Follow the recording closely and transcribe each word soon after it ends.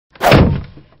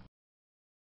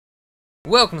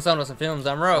Welcome to Summerlands and Films,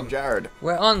 I'm Rob. I'm Jared.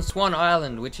 We're on Swan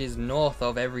Island, which is north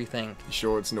of everything. You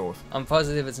sure it's north? I'm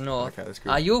positive it's north. Okay, that's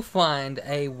good. You'll find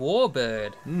a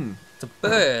warbird. It's a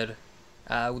bird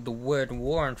with the word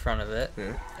war in front of it.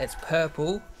 Yeah. It's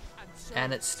purple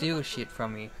and it steals shit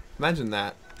from you. Imagine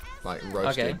that, like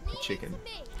roasted chicken.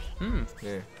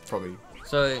 Yeah, probably.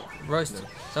 So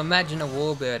So imagine a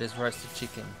warbird as roasted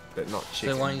chicken. But not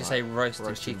chicken. So why don't you say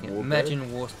roasted chicken? Warbird?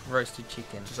 Imagine roasted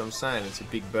chicken. That's what I'm saying. It's a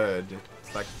big bird.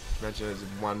 It's like, imagine it's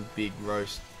one big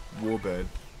roast warbird.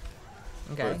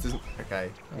 Okay. Well, it doesn't, okay,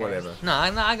 whatever. No,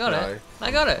 I got it.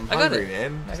 I got it. I'm I got hungry,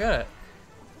 it. man. I got it.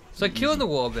 So kill the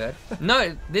warbird.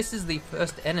 No, this is the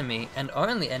first enemy and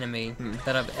only enemy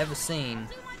that I've ever seen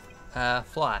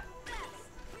fly.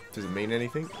 Does it mean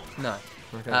anything? No.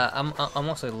 Okay. I'm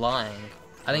also lying.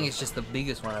 I think it's just the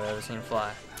biggest one I've ever seen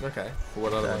fly. Okay. Well,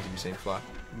 what other ones have you seen fly?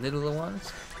 Littler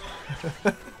ones.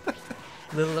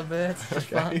 Littler birds. Just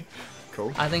fly.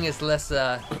 Cool. I think it's less.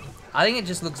 I think it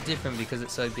just looks different because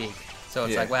it's so big. So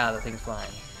it's like, wow, the thing's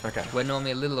flying. Okay. Where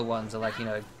normally littler ones are like,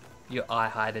 your eye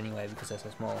height anyway because they're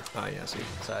so small. Oh yeah, I see.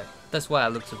 So that's why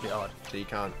it looks a bit odd. So you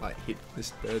can't like hit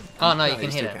this bird? Oh no, you can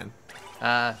hit still it.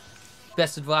 Can.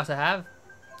 Best advice I have: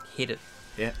 hit it.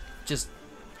 Yeah. Just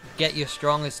get your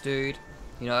strongest dude,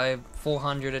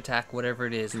 400 attack, whatever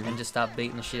it is, and just start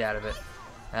beating the shit out of it.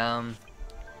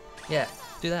 Yeah,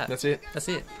 do that. That's it. That's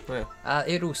it. Yeah.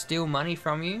 It'll steal money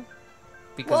from you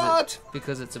because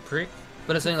it's a prick,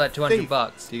 but it's only like 200 Thief.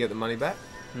 bucks. Do you get the money back?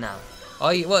 No. Oh,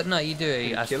 no, you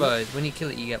do. I kill suppose when you kill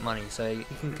it, you get money, so you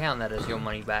can count that as your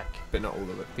money back. But not all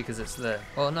of it. Because it's the.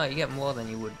 Well, no, you get more than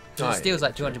you would. So it steals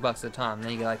like 200 bucks at a time,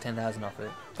 then you get like 10,000 off it.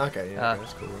 Okay, yeah,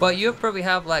 that's cool. But you probably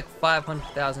have like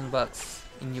 500,000 bucks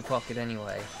in your pocket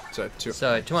anyway. So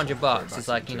 200 bucks is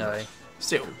like,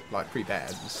 Still, like, pretty bad.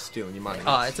 Just stealing your money.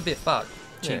 Oh, it's a bit fucked.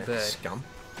 Cheap bird. Scum.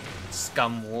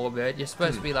 Scum warbird. You're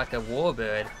supposed to be like a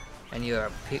warbird, and you're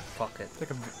a pickpocket.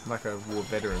 Like a war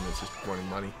veteran that's just wanting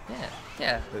money.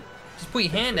 Yeah. But just put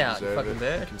your hand out, you fucking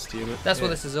bird. You can steal it. That's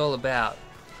what this is all about.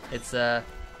 It's it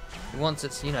wants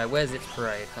its, where's its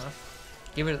parade, huh?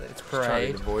 Give it its parade. It's trying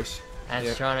to get a voice. And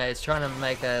it's trying to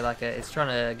make it's trying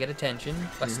to get attention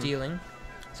by stealing.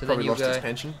 So Probably then you lost its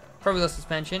pension. Probably lost its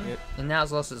pension, and now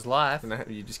it's lost its life. And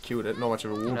you just killed it. Not much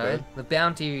of a warbird. The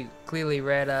bounty clearly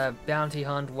read bounty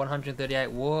hunt 138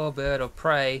 Warbird of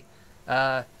Prey.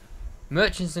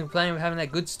 Merchants are complaining of having their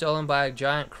goods stolen by a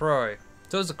giant crow.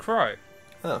 So it was a crow.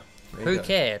 Oh. Who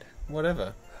cared?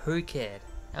 Whatever. Who cared?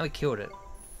 And we killed it.